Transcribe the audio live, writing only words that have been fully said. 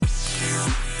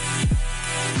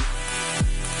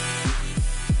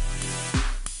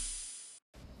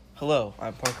Hello,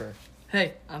 I'm Parker.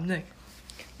 Hey, I'm Nick.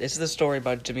 This is the story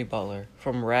about Jimmy Butler,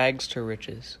 from rags to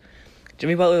riches.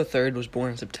 Jimmy Butler III was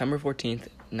born on September 14th,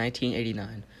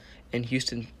 1989, in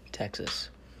Houston,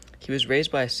 Texas. He was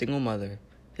raised by a single mother.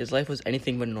 His life was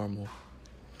anything but normal.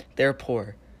 They were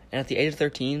poor, and at the age of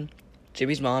 13,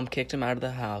 Jimmy's mom kicked him out of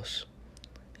the house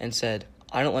and said,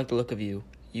 "I don't like the look of you.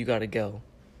 You gotta go."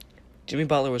 Jimmy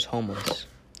Butler was homeless.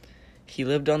 He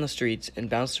lived on the streets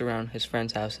and bounced around his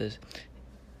friends' houses.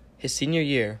 His senior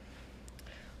year,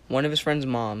 one of his friend's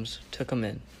moms took him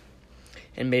in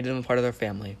and made him a part of their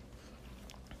family.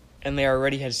 And they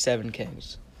already had 7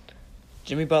 kids.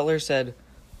 Jimmy Butler said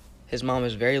his mom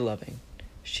is very loving.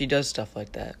 She does stuff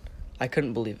like that. I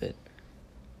couldn't believe it.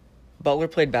 Butler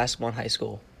played basketball in high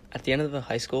school. At the end of the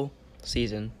high school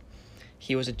season,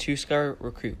 he was a 2-star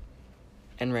recruit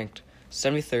and ranked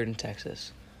 73rd in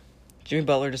Texas. Jimmy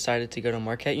Butler decided to go to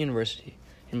Marquette University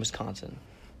in Wisconsin.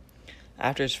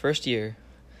 After his first year,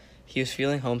 he was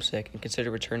feeling homesick and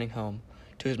considered returning home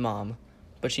to his mom,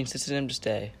 but she insisted him to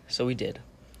stay, so he did.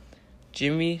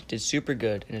 Jimmy did super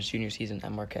good in his junior season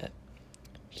at Marquette.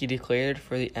 He declared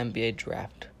for the NBA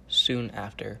draft soon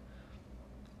after.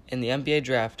 In the NBA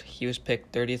draft, he was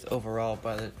picked 30th overall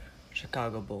by the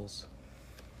Chicago Bulls.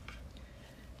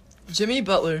 Jimmy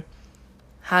Butler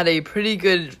had a pretty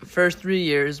good first 3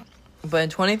 years, but in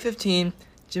 2015,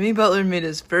 Jimmy Butler made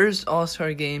his first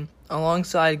All-Star game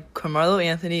alongside Carmelo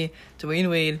Anthony, Dwayne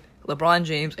Wade, LeBron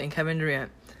James, and Kevin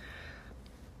Durant.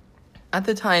 At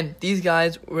the time, these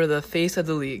guys were the face of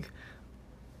the league.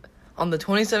 On the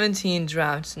 2017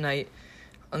 draft night,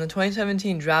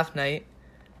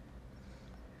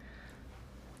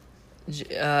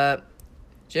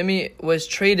 Jimmy was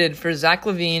traded for Zach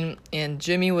LaVine, and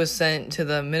Jimmy was sent to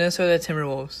the Minnesota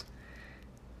Timberwolves.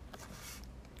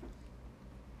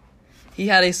 He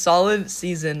had a solid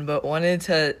season but wanted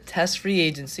to test free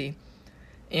agency,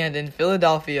 and in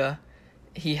Philadelphia,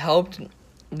 he helped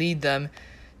lead them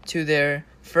to their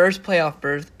first playoff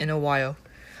berth in a while.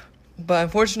 But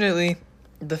unfortunately,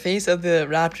 the face of the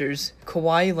Raptors,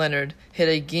 Kawhi Leonard, hit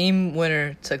a game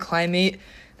winner to climate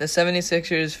the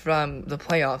 76ers from the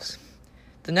playoffs.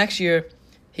 The next year,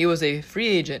 he was a free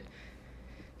agent.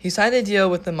 He signed a deal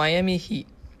with the Miami Heat.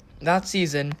 That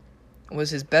season was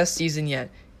his best season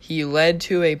yet. He led them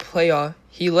to a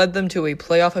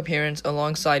playoff appearance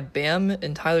alongside Bam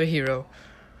and Tyler Hero.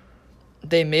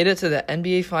 They made it to the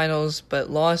NBA Finals,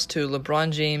 but lost to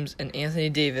LeBron James and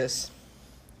Anthony Davis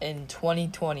in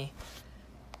 2020.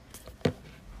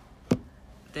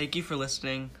 Thank you for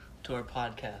listening to our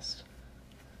podcast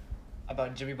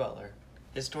about Jimmy Butler.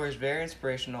 His story is very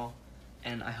inspirational,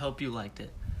 and I hope you liked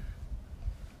it.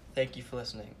 Thank you for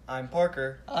listening. I'm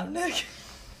Parker. I'm Nick.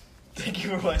 Thank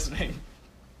you for listening.